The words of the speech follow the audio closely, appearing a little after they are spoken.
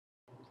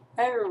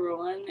Hi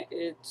everyone,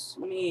 it's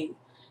me,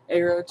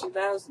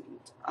 Arrow2000.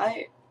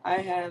 I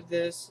have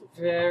this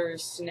very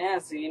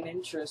snazzy and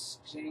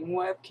interesting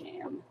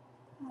webcam,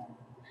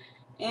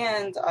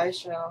 and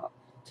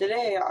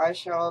today I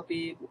shall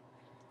be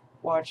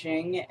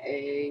watching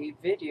a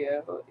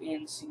video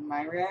and see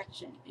my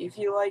reaction. If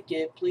you like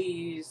it,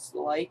 please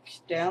like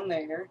down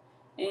there,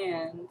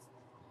 and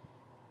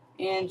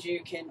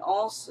you can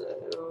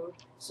also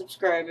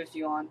subscribe if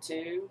you want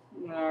to,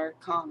 or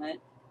comment.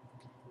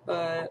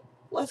 But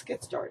let's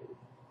get started.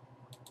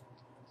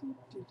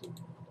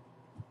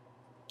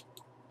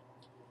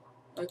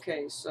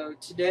 Okay, so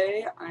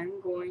today I'm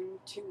going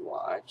to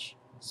watch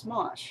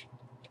Smosh.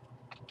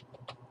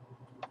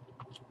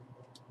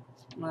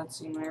 Let's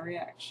see my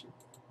reaction.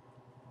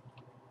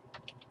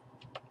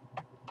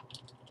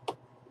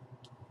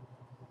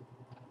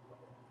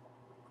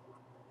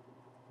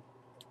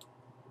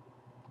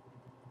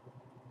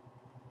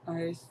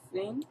 I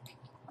think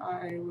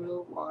I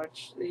will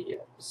watch the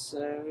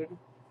episode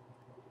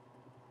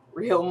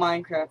Real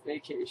Minecraft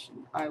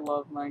Vacation. I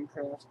love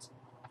Minecraft.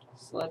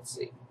 So let's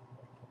see.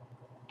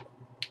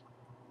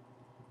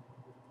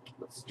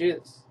 Let's do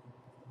this.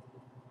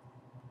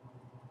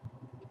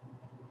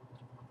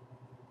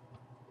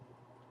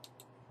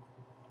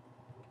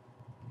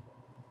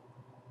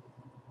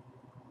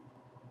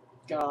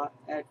 Got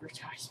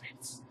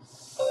advertisements.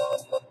 3,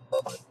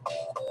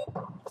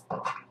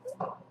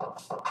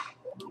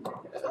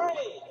 2, 1,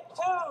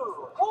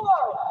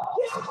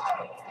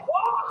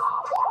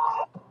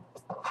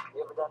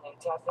 You ever done any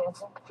tap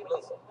dancing?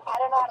 Listen. I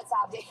don't know how to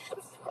tap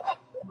dance.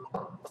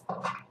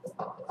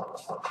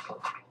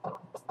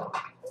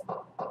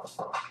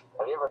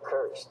 Have you ever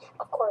cursed?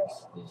 Of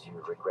course. Did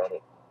you regret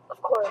it? Of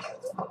course.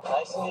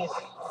 Nice and easy.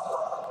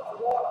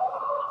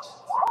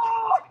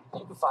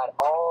 You can find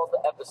all the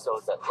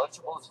episodes at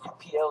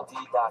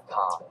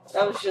LunchableSUPLD.com.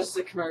 That was just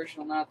the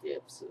commercial, not the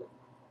episode.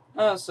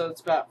 Oh, so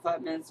it's about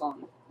 5 minutes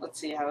long. Let's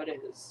see how it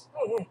is.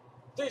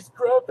 These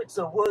graphics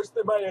are worse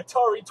than my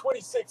Atari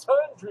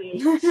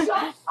 2600.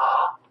 Shut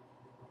up!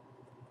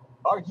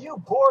 Are you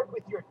bored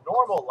with your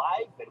normal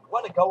life and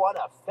want to go on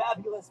a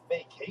fabulous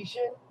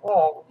vacation?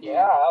 Well,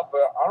 yeah,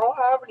 but I don't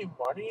have any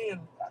money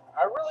and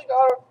I really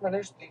gotta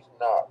finish these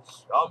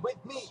nuts. Come with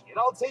me and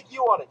I'll take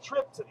you on a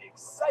trip to the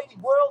exciting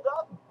world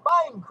of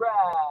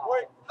Minecraft.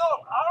 Wait,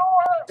 no, I don't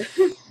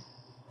want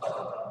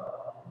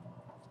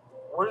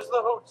Where's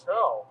the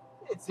hotel?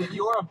 It's in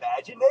your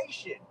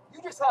imagination.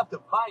 You just have to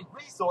mine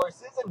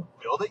resources and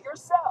build it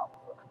yourself.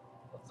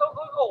 That sounds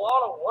like a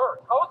lot of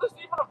work. How is this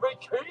even a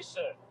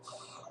vacation?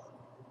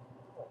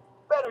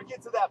 Better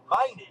get to that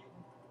mining.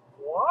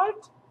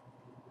 What?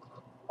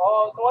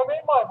 So I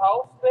made my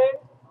house thing?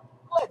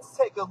 Let's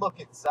take a look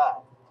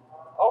inside.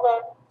 Okay,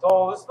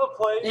 so this is the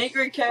place.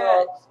 Angry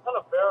cat. It's kind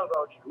of bare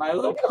though. Do you My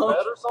little make a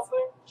bed or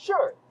something?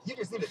 Sure, you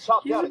just need to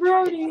chop He's down a a tree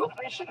brody. into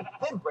a sheet,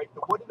 then break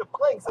the wood into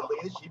planks and lay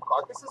the sheep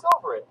carcasses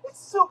over it. It's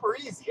super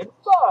easy and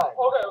fun.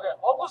 Okay.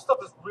 All this stuff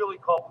is really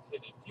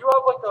complicated. Do you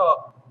have like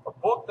a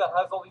book that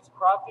has all these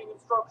crafting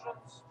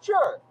instructions?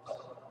 Sure,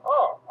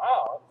 Oh,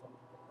 wow. That's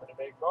a pretty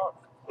big book.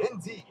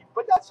 indeed,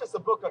 but that's just a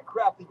book on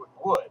crafting with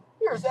wood.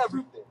 Here's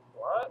everything.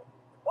 What?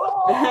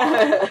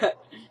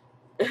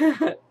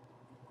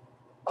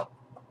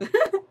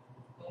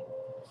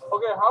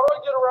 Okay, how do I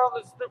get around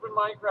this stupid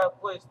Minecraft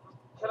place?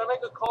 Can I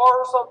make a car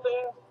or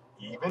something?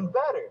 Even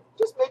better,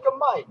 just make a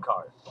mine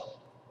cart.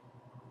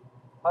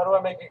 How do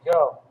I make it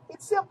go?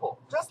 It's simple,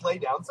 just lay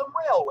down some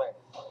railway.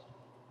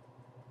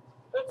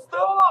 It's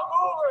still not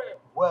moving!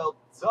 Well,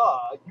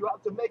 duh, you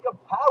have to make a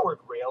powered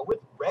rail with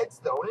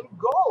redstone and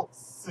gold,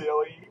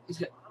 silly.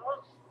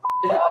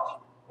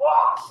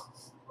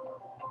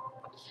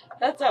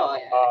 That's how I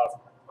act.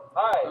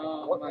 Hi,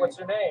 Oh, what's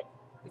your name?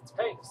 It's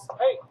Hey,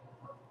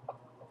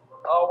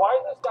 why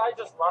is this guy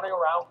just running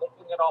around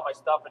looking at all my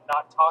stuff and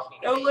not talking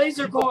to No me?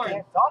 laser People corn.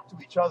 can't talk to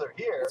each other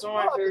here. That's one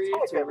of my You'll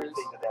have to favorite type YouTubers.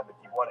 everything to them if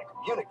you want to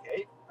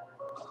communicate.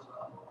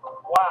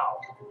 Wow.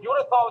 You would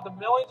have thought with the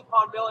millions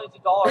upon millions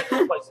of dollars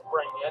this place is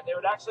bringing in, they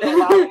would actually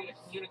allow you to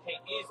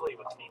communicate easily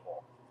with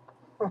people.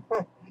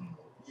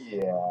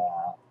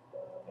 Yeah.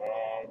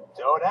 And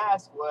don't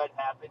ask what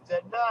happens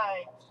at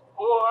night.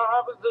 What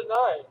happens at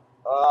night?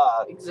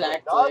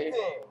 Exactly.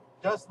 Nothing.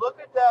 Just look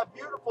at that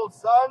beautiful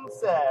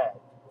sunset.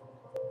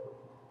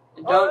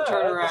 And don't Oh, yeah,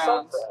 turn the around,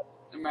 sunset.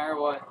 no matter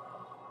what.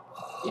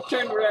 You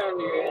turn around,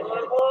 you're in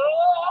here.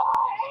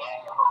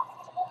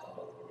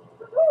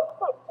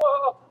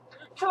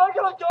 Can I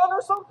get a gun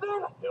or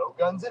something? No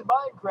guns in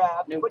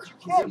Minecraft, No but you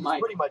guns can in use Minecraft.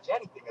 pretty much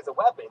anything as a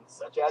weapon,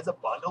 such as a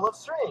bundle of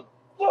string.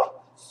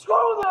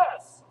 Screw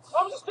this!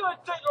 I'm just gonna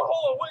dig a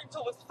hole and wait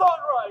until the sun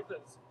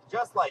rises.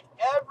 Just like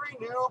every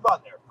noob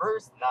on their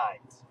first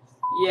night.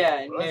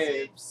 Yeah,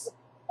 Pussy. noobs.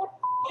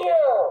 Yeah.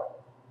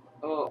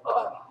 Oh,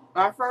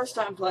 my first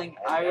time playing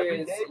And every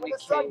Iris day in when a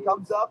the sun cave.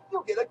 comes up,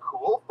 you'll get a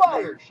cool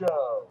fire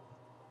show.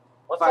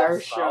 What's Fire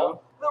that smell?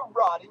 show. The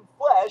rotting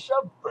flesh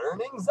of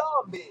burning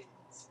zombies.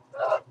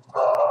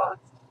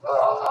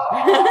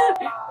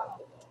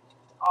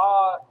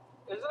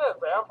 Isn't it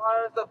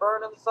vampires that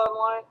burn in the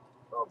sunlight?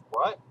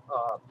 What?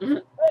 job.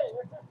 Hey,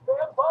 you're just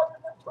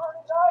vampires and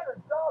burning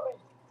iron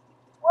zombies.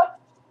 What?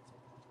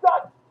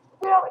 God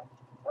damn it!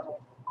 I mean,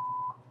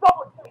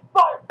 someone's getting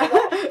fired for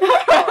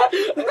that.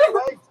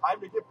 Anyway, time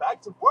to get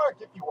back to work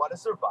if you want to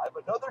survive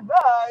another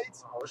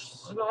night. Oh,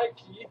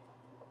 Snikey.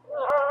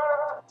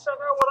 Check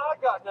out what I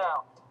got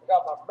now. I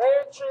got my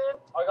mansion.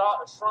 I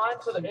got a shrine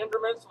to the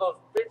Endermen so those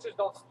bitches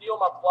don't steal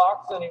my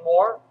blocks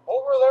anymore.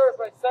 Over there is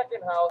my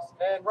second house,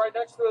 and right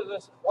next to it is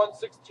this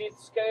 1/16th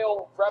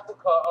scale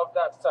replica of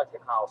that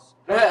second house.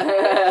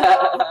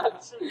 I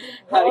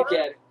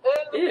get it.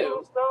 And the Ew.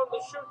 dudes found the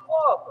shoot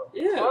club.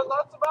 Ew. And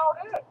that's about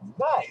it.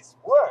 Nice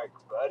work,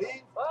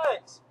 buddy.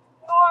 Thanks.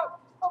 You know what?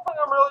 I think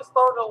I'm really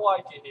starting to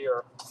like it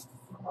here.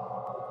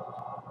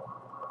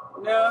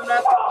 No,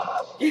 not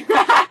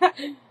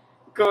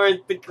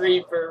Gord the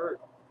Creeper.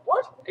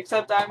 What?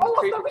 Except I'm the I lost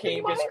Creeper everything King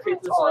in my because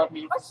creepers inventory. love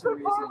me I for some spent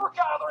reason. forever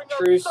gathering that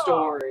True stuff.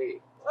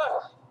 story.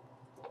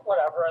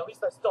 Whatever, at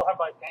least I still have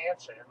my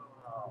mansion.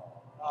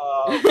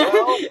 Well, we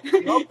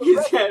hope the He's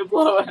rest gonna of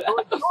blow you it up.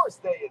 enjoyed your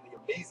stay in the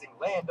amazing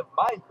land of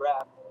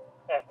Minecraft.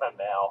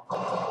 FML.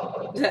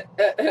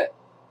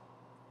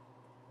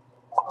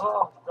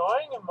 Oh,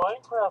 dying in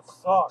Minecraft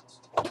sucks.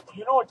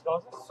 You know what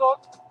doesn't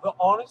suck? The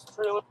honest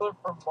trailer for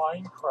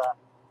Minecraft.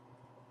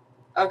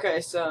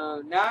 Okay,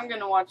 so now I'm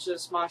gonna watch the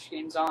Smosh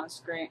Games on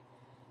screen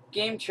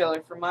game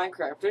trailer for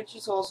Minecraft, which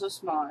is also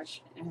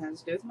Smosh and has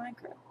to do with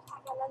Minecraft.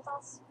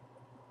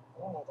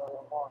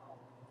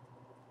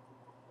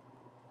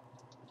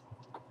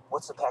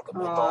 What's a pack of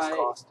menthols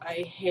cost? I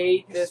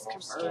hate You this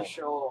smooth skin.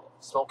 commercial.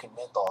 Smoking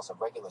menthols and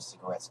regular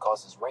cigarettes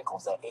causes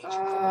wrinkles that age you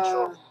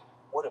prematurely.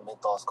 What are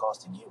menthols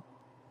costing you?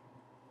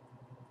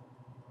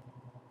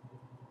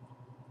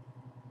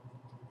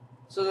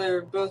 So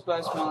they're both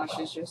by Smosh.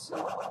 It's just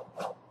this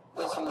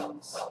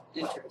one's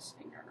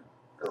interesting.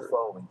 The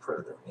following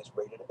trailer is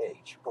rated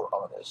H for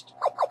honest.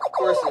 Of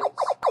course it is.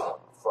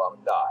 From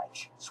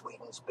Notch,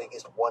 Sweden's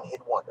biggest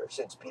one-hit wonder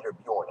since Peter,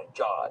 Bjorn, and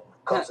John,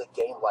 comes a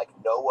game like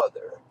no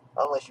other.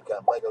 Unless you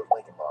count Legos,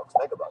 Lincoln Logs,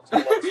 Megabucks,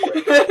 and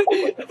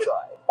X-Ray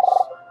inside.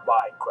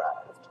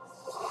 Minecraft.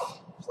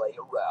 Play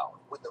around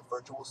with the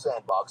virtual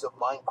sandbox of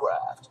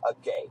Minecraft, a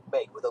game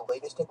made with the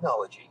latest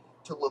technology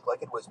to look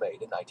like it was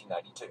made in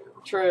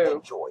 1992. True.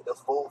 Enjoy the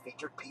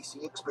full-featured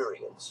PC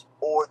experience,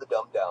 or the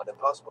dumbed-down,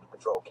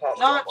 impossible-to-control cash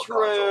Not grab on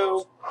true.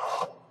 consoles.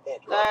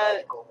 Enter That a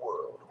magical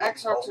world with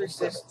Xbox only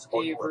 360 limits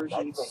on your versions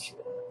imagination,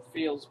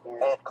 feels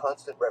boring. and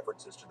constant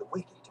references to the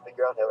wiki to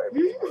figure out how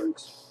everything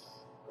works.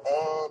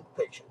 And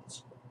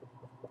patience.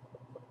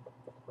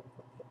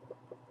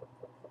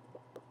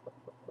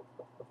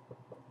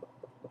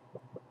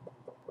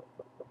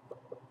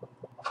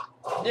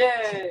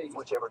 Yay! Choose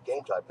whichever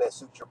game type best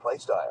suits your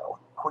playstyle.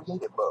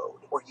 Creative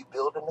mode, where you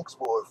build and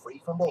explore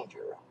free from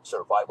danger.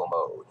 Survival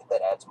mode,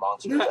 that adds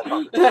monsters and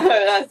hunger.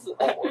 That's Or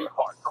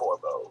hardcore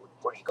mode,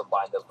 where you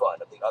combine the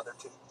fun of the other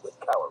two with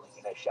cowering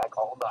in a shack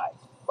all night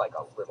like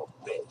a little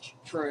bitch.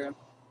 true.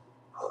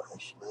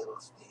 Hush, little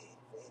Stevie,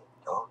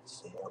 don't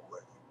say a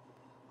word.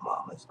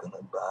 Mama's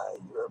gonna buy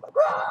your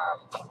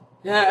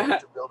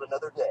to build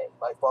another day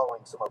by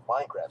following some of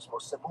Minecraft's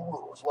most simple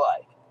rules,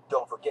 like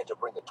don't forget to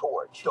bring a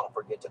torch, don't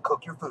forget to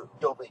cook your food,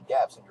 don't leave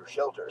gaps in your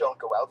shelter, don't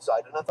go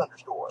outside in a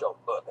thunderstorm, don't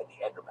look at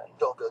the Enderman,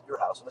 don't build your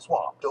house in a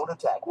swamp, don't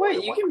attack.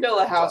 Wait, you can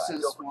build a house in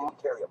a don't swamp. forget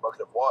to carry a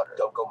bucket of water,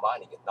 don't go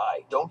mining at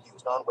night, don't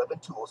use non-weapon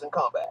tools in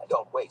combat,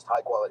 don't waste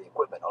high-quality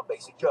equipment on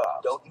basic jobs,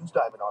 don't use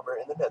diamond armor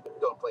in the nether,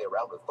 don't play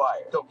around with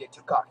fire, don't get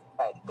too cocky,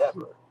 and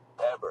never,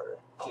 ever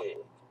dig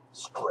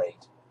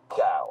straight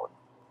down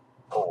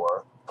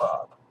or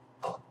up.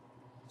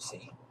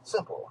 See?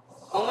 Simple.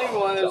 Only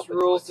one of those Jump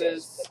into rules a game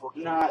is that will give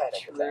you not panic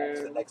attacks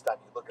the true. next time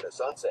you look at a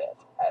sunset,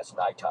 as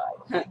nighttime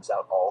brings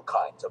out all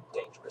kinds of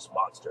dangerous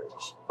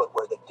monsters. But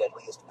where the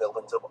deadliest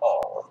villains of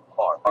all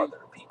are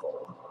other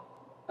people.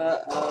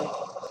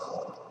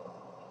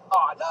 Uh-oh.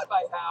 Aw, not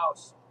my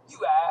house, you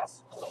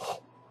ass!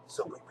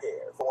 So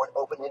prepare for an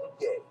open-ended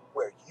game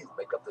where you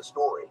make up the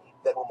story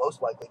that will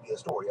most likely be a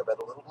story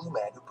about a little blue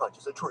man who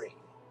punches a tree,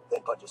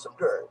 then punches some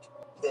dirt,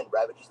 then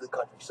ravages the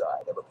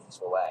countryside of a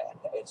peaceful land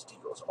and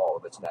steals all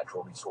of its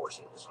natural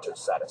resources to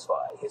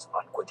satisfy his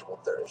unquenchable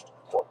thirst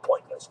for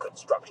pointless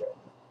construction.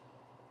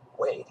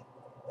 Wait,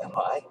 am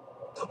I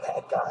the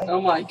bad guy?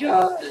 Oh my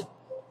god.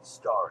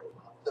 Starring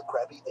the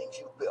crappy things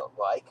you built,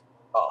 like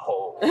a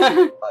hole,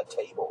 a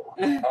table,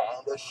 and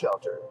a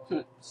shelter.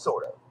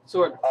 Sort of.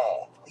 Sort of.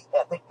 And the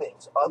epic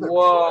things other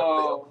people have Whoa.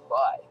 built,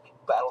 like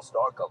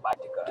Battlestar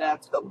Galactica,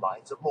 That's the cool.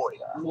 Mines of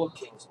Moria, Whoa.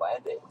 King's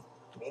Landing,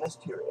 Minas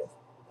Tirith,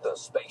 the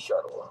Space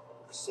Shuttle,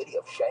 the City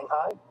of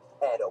Shanghai,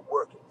 and a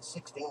working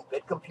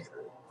 16-bit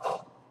computer.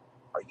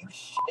 Are you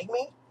shitting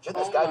me? Should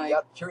this Oh guy my- be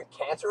out curing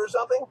cancer or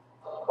something?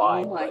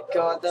 Oh my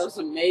god, that was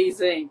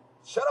amazing.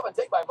 Shut up and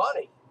take my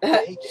money.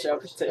 Hey, Shut up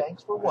gamers, and take-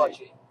 thanks for Right.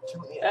 watching.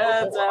 Tune in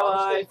That's for more how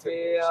I Honest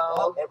Interviews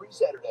feel. every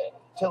Saturday.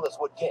 Tell us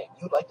what game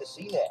you'd like to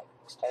see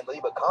next, and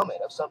leave a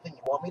comment of something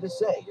you want me to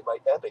say in my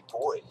epic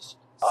voice.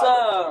 I'm a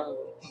So,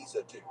 dude, he's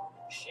a dude,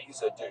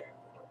 she's a dude.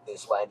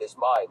 This land is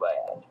my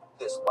land.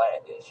 This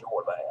land is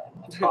your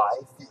land.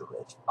 I feel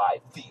it.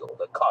 I feel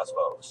the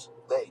cosmos.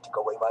 They took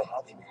away my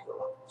Happy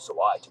Meal,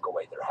 so I took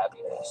away their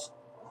happiness.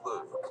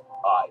 Luke,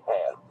 I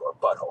am your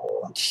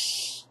butthole.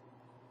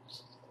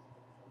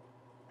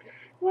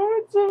 Why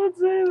would someone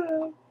say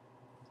that?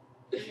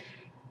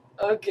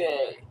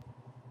 Okay,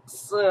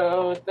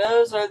 so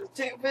those are the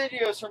 2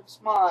 videos from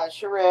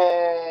Smosh.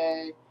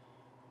 Hooray!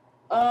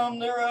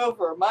 They're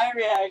over. My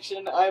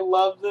reaction, I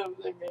love them.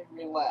 They made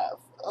me laugh.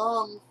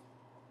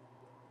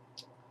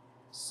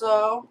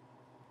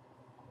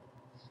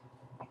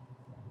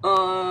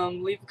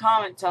 Leave a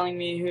comment telling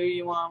me who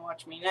you want to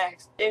watch me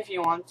next, if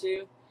you want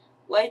to.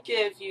 Like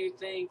it if you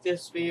think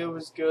this video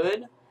was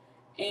good,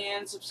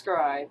 and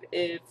subscribe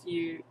if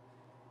you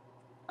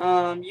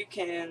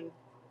can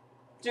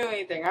do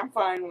anything. I'm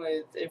fine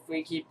with if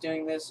we keep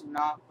doing this or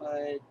not,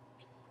 but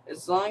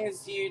as long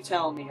as you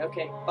tell me.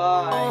 Okay,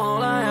 bye.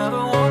 All I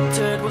ever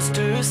wanted was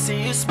to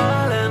see you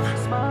smiling.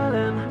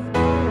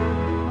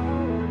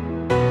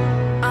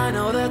 I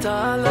know that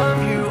I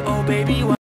love you, oh baby.